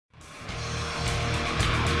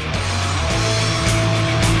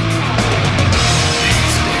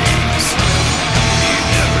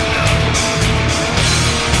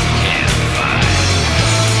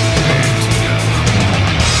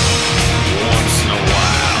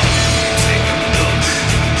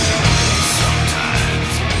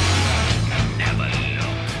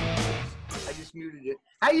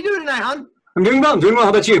tonight, hon? I'm doing well. I'm doing well. How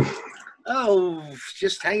about you? Oh,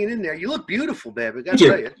 just hanging in there. You look beautiful, babe. I gotta Thank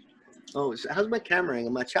you. tell you. Oh, how's my camera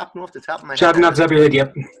angle? Am I chopping off the top of my head? Chopping off the top of your head.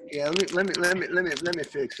 Yep. Yeah. Let me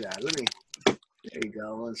fix that. There you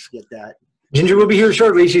go. Let's get that. Ginger will be here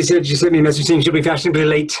shortly. She sent me a message saying she'll be fashionably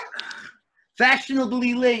late.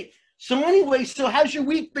 Fashionably late. So anyway, how's your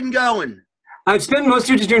week been going? I've spent most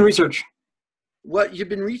of it just doing research. What you've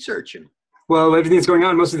been researching? Well, everything that's going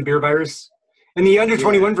on, most of the beer virus. And the under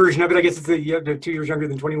 21 version of it, I guess it's the 2 years younger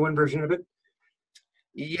than 21 version of it.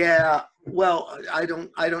 Yeah. Well, I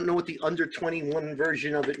don't know what the under 21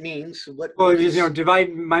 version of it means. Well,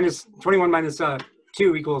 divide minus 21 minus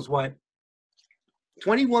 2 equals what?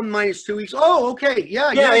 21 minus 2 weeks. Oh, okay.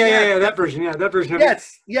 Yeah. That version. Yeah, that version.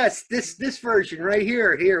 Yes. This version right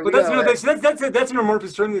here. But that's an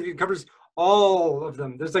amorphous term that covers all of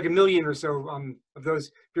them. There's like 1 million or so of those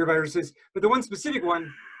beer viruses. But the one specific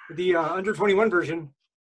one, the under 21 version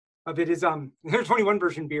of it is under 21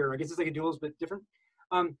 version beer. I guess it's like a duels, but different.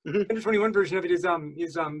 Under 21 version of it is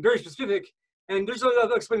very specific, and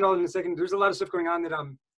I'll explain it all in a second. There's a lot of stuff going on that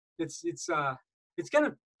it's kind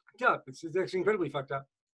of fucked up. It's actually incredibly fucked up.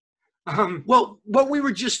 Well, what we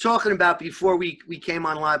were just talking about before we came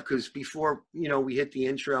on live, because before we hit the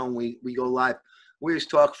intro and we go live, we just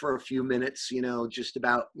talk for a few minutes, just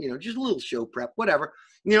about just a little show prep, whatever.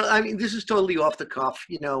 I mean, this is totally off the cuff,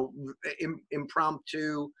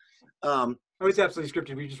 impromptu. Oh, it's absolutely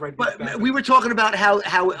scripted. We just write. But we were talking about how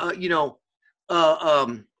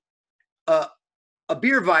a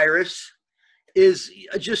beer virus is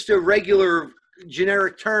just a regular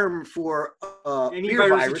generic term for any beer virus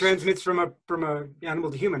virus that transmits from a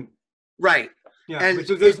animal to human. Right. Yeah. And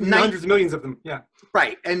so there's hundreds of millions of them. Yeah.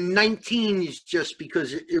 Right. And 19 is just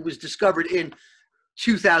because it was discovered in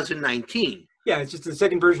 2019. Yeah, it's just the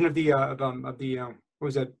second version of the what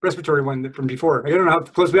was that respiratory one from before? I don't know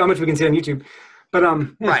how much we can see on YouTube, but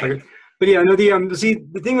right. But yeah, no,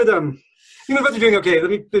 the thing with what they're doing. Okay,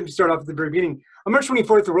 let me start off at the very beginning. On March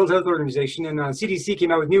 24th, the World Health Organization and CDC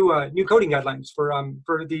came out with new coding guidelines for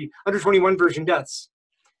the under 21 version deaths,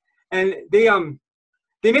 and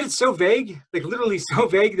they made it so vague, like literally so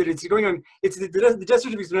vague that it's going on. It's the death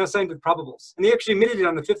certificates are now signed with probables, and they actually admitted it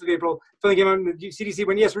on the 5th of April. Finally came out, and the CDC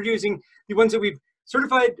went, yes, we're using the ones that we've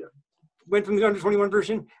certified went from the under 21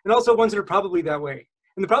 version, and also ones that are probably that way.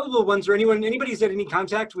 And the probable ones are anybody who's had any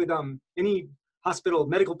contact with any hospital,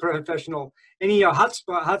 medical professional, any hot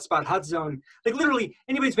zone, like literally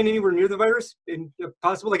anybody's been anywhere near the virus, and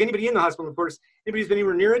possible, like anybody in the hospital, of course, anybody's been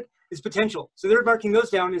anywhere near it is potential. So they're marking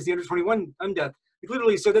those down as the under 21 undeath. Like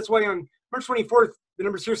literally, so that's why on March 24th, the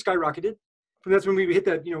numbers here skyrocketed. And that's when we hit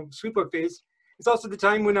that sweep up phase. It's also the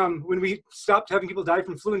time when we stopped having people die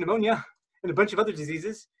from flu and pneumonia and a bunch of other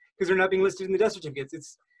diseases because they're not being listed in the death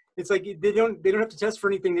certificates. It's like they don't have to test for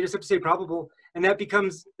anything. They just have to say probable, and that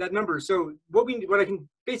becomes that number. So what I can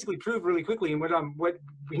basically prove really quickly, and what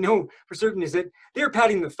we know for certain is that they're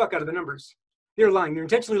padding the fuck out of the numbers. They're lying. They're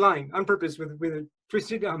intentionally lying on purpose with a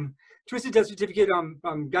twisted death certificate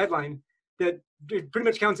guideline that pretty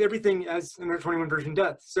much counts everything as an under 21 version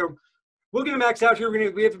death. So we're going to max out here.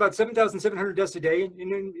 We have about 7,700 deaths a day in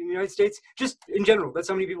the United States, just in general. That's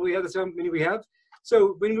how many people we have. That's how many we have.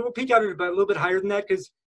 So when we'll peak out at about a little bit higher than that,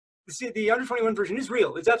 because the under 21 version is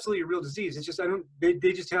real. It's absolutely a real disease. It's just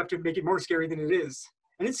they just have to make it more scary than it is,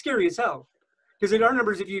 and it's scary as hell. Because in our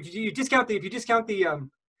numbers, if you discount the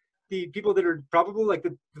people that are probable, like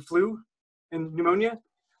the flu and pneumonia,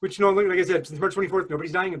 which normally, like I said, since March 24th,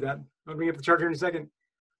 nobody's dying of that. I'll bring up the chart here in a second.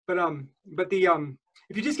 But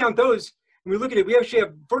if you discount those, and we look at it, we actually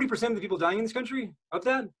have 40% of the people dying in this country of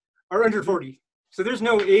that are under 40. So there's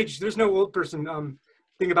no age, there's no old person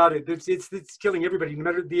thing about it. It's killing everybody, no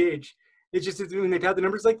matter the age. It's just when they've had the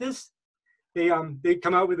numbers like this, they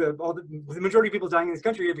come out with the majority of people dying in this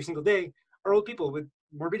country every single day are old people with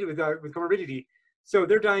comorbidity. So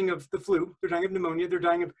they're dying of the flu, they're dying of pneumonia, they're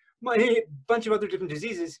dying of a bunch of other different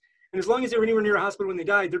diseases. And as long as they were anywhere near a hospital when they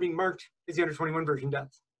died, they're being marked as the under 21 version death.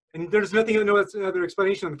 And there's no other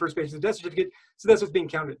explanation on the first page of the death certificate, so that's what's being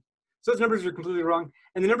counted. So those numbers are completely wrong.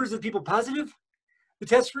 And the numbers of people positive, the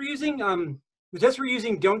tests we're using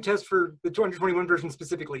don't test for the under 21 version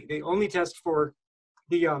specifically. They only test for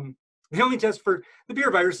the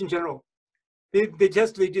beer virus in general. They do a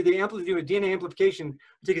DNA amplification.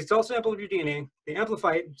 They take a cell sample of your DNA, they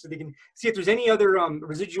amplify it so they can see if there's any other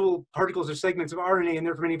residual particles or segments of RNA in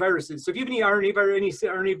there from any viruses. So if you have any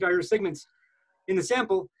RNA virus segments in the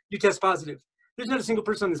sample, you test positive. There's not a single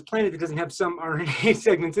person on this planet that doesn't have some RNA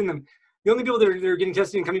segments in them. The only people that are getting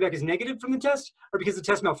tested and coming back as negative from the test are because the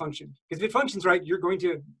test malfunctioned. Because if it functions right, it's going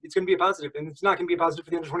to be a positive, and it's not going to be a positive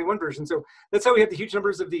for the under 21 version. So that's how we have the huge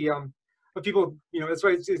numbers of the of people. That's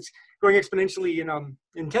why it's growing exponentially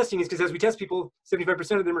in testing, is because as we test people,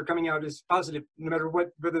 75% of them are coming out as positive, no matter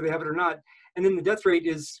whether they have it or not. And then the death rate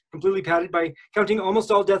is completely padded by counting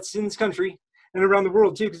almost all deaths in this country and around the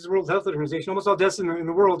world too, because it's the World Health Organization, almost all deaths in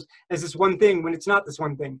the world as this one thing, when it's not this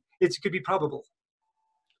one thing. It could be probable.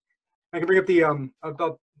 I can bring up the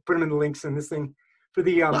I'll put them in the links in this thing for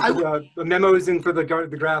the memos and for the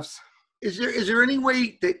graphs. Is there any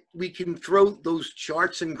way that we can throw those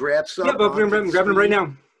charts and graphs up? Yeah, but I'm grabbing them right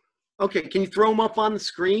now. Okay, can you throw them up on the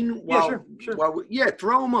screen? Yeah, sure. Yeah,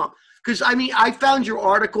 throw them up. Because I mean, I found your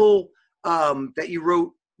article that you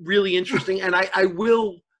wrote really interesting, and I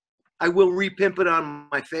will repimp it on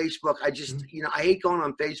my Facebook. I just I hate going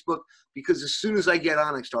on Facebook, because as soon as I get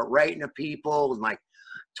on, I start writing to people and like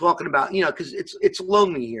talking about because it's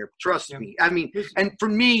lonely here. Trust me. I mean, and for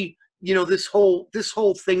me, this whole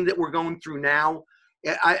thing that we're going through now,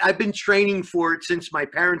 I've been training for it since my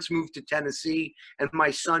parents moved to Tennessee and my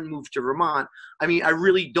son moved to Vermont. I mean, I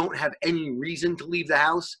really don't have any reason to leave the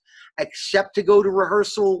house except to go to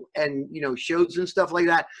rehearsal and shows and stuff like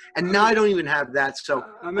that. And now I don't even have that. So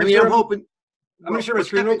I'm hoping. I'm gonna share my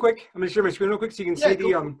screen real quick. So you can see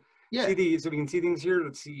the so we can see things here.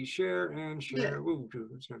 Let's see, share and share. Yeah. Ooh,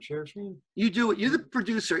 let's not share screen. You do it. You're the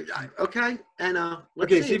producer. Okay. And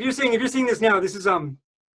okay. So if you're seeing this now, this is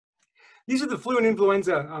these are the flu and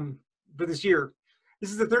influenza for this year.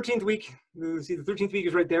 This is the 13th week. Let's see, the 13th week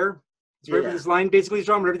is right there. It's right where this line basically is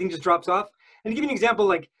drawn, where everything just drops off. And to give you an example,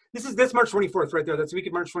 like that's March 24th right there. That's the week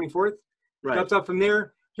of March 24th. Right. Drops off from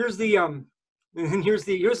there. Here's the and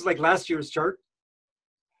here's like last year's chart.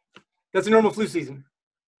 That's a normal flu season.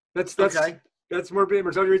 That's more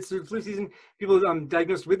mortality rates through the flu season. People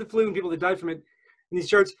diagnosed with the flu and people that died from it in these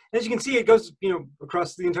charts. As you can see, it goes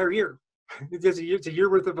across the entire year. It's a year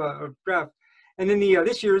worth of a graph. And then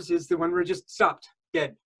this year's is the one where it just stopped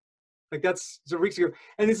dead. Like that's weeks ago.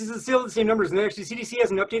 And this is still the same numbers. And actually CDC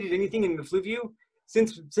hasn't updated anything in the flu view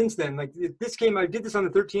since then. Like I did this on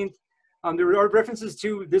the 13th. There are references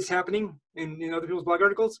to this happening in other people's blog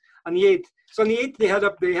articles on the 8th. So on the 8th, they had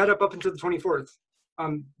up until the 24th.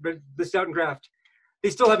 But listed out and graphed. They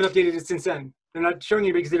still haven't updated it since then. They're not showing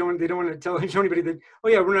you because they don't want to show anybody that, oh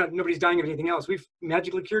yeah, nobody's dying of anything else. We've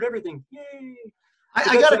magically cured everything. Yay!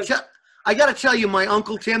 I gotta tell you, my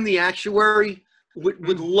Uncle Tim, the actuary,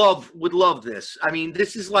 would love this. I mean,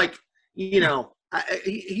 this is like,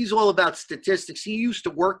 he's all about statistics. He used to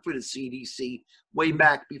work for the CDC way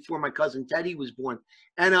back before my cousin Teddy was born.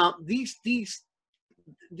 And these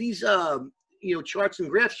charts and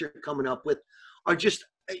graphs you're coming up with are just,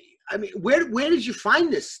 I mean, where did you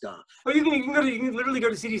find this stuff? Oh, you can literally go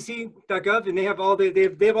to cdc.gov and they have all their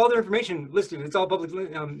information listed. It's all public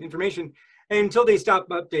information until they stop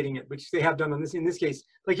updating it, which they have done in this case.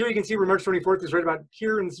 Like here you can see where March 24th is right about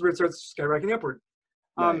here, and this is where it starts skyrocketing upward.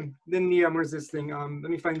 Right. Then where's this thing? Let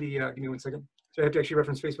me find the give me 1 second. So I have to actually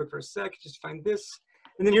reference Facebook for a sec. Just find this,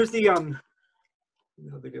 and then here's the how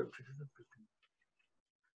they go.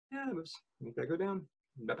 Yeah, oops. Make that go down.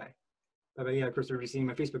 Bye bye. Yeah, of course, they're already seeing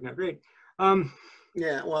my Facebook now. Great.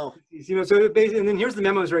 Yeah, well, so basically, and then here's the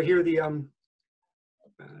memos right here. The I'm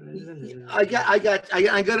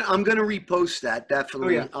gonna repost that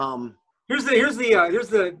definitely. Oh, yeah. Here's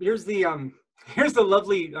the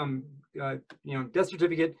lovely death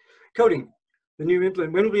certificate coding. The new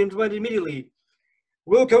implement when will be implemented immediately.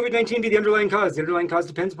 Will COVID-19 be the underlying cause? The underlying cause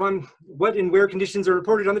depends upon what and where conditions are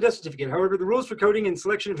reported on the death certificate. However, the rules for coding and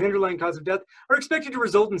selection of the underlying cause of death are expected to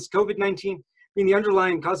result in COVID-19 being the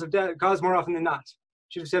underlying cause of death, more often than not.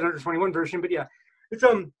 Should have said under 21 version, but yeah, it's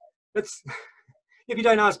that's if you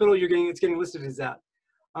die in a hospital, it's getting listed as that.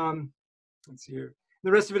 Let's see here.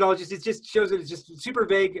 The rest of it all it just shows that it's just super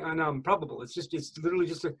vague and probable. It's literally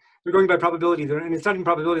just they're going by probability there, and it's not even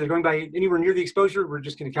probability. They're going by anywhere near the exposure. We're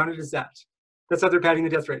just going to count it as that. That's how they're padding the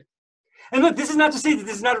death rate. And look, this is not to say that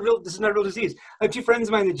this is not a real disease. I have two friends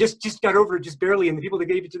of mine that just got over it just barely, and the people that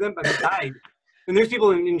gave it to them died. And there's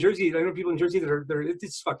people in Jersey. I know people in Jersey that are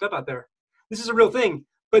it's fucked up out there. This is a real thing,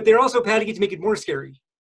 but they're also padding it to make it more scary,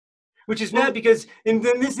 which is bad because in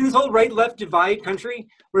this whole right-left divide country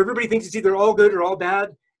where everybody thinks it's either all good or all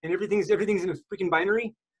bad, and everything's in a freaking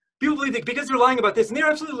binary. People believe that because they're lying about this, and they're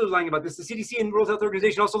absolutely lying about this. The CDC and World Health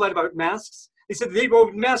Organization also lied about masks. They said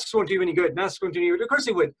masks won't do you any good. Masks won't do you any good. Of course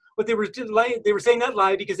they would. But they were saying that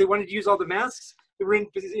lie because they wanted to use all the masks that were in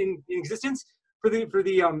existence for the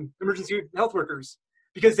emergency health workers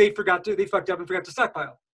because they fucked up and forgot to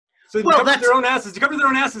stockpile. So Well, to cover that's their own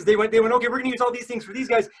asses, they went, okay, we're going to use all these things for these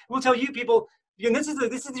guys. We'll tell you people, and this is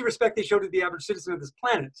the respect they show to the average citizen of this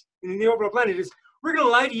planet. And the overall planet is, we're going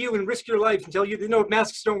to lie to you and risk your life and tell you that no,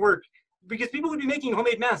 masks don't work. Because people would be making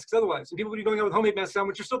homemade masks otherwise. And people would be going out with homemade masks on,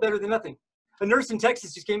 which are still better than nothing. A nurse in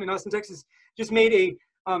Texas in Austin, Texas, just made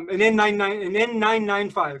an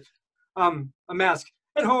N995 a mask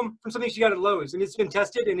at home from something she got at Lowe's, and it's been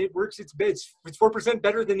tested and it works. It's 4%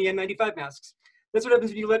 better than the N95 masks. That's what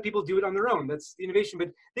happens if you let people do it on their own. That's the innovation.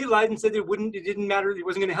 But they lied and said it didn't matter, it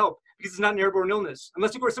wasn't going to help because it's not an airborne illness,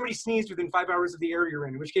 unless of course somebody sneezed within 5 hours of the area you're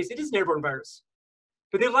in which case it is an airborne virus.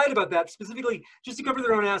 But they lied about that specifically just to cover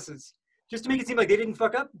their own asses, just to make it seem like they didn't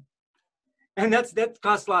fuck up. And that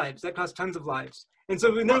costs lives. That costs tons of lives. And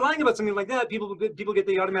so when they're lying about something like that, people get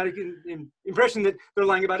the automatic impression that they're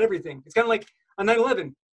lying about everything. It's kind of like on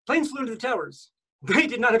 9/11, planes flew into the towers. They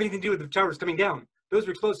did not have anything to do with the towers coming down. Those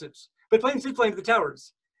were explosives. But planes did fly into the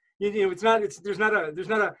towers. You know,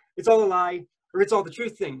 it's all a lie or it's all the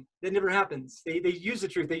truth thing. That never happens. They use the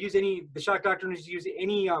truth. They use the shock doctrine is use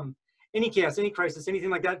any chaos, any crisis, anything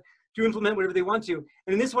like that to implement whatever they want to.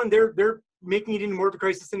 And in this one, they're making it into more of a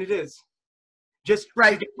crisis than it is. Just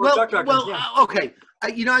right. Yeah. Okay.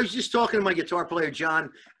 You know, I was just talking to my guitar player, John,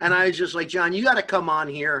 and I was just like, John, you got to come on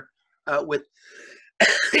here with,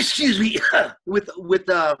 excuse me, with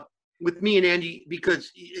me and Andy,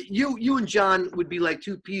 because you and John would be like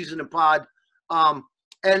two peas in a pod.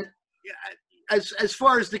 And as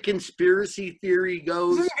far as the conspiracy theory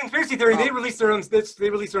goes, this is a conspiracy theory. They release their own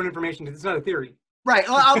information. It's not a theory. Right.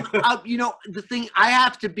 Well, you know, the thing, I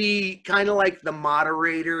have to be kind of like the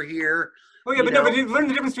moderator here. Oh yeah, but learn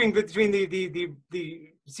the difference between the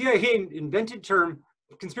CIA invented term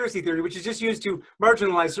conspiracy theory, which is just used to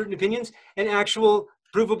marginalize certain opinions, and actual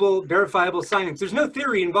provable, verifiable science. There's no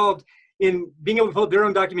theory involved in being able to pull up their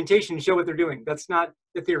own documentation and show what they're doing. That's not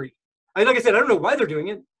the theory. Like I said, I don't know why they're doing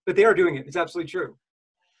it, but they are doing it. It's absolutely true.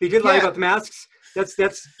 They did lie about the masks. That's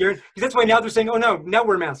why now they're saying, oh no, now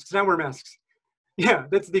wear masks. Now wear masks. Yeah,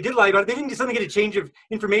 they did lie about it. They didn't suddenly get a change of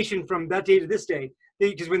information from that day to this day.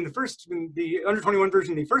 Because when the under 21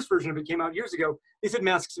 version, the first version of it came out years ago, they said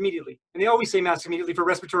masks immediately. And they always say masks immediately for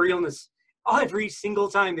respiratory illness. Every single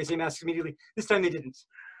time they say masks immediately. This time they didn't.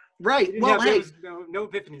 Right. Well, hey, no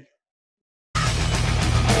epiphany.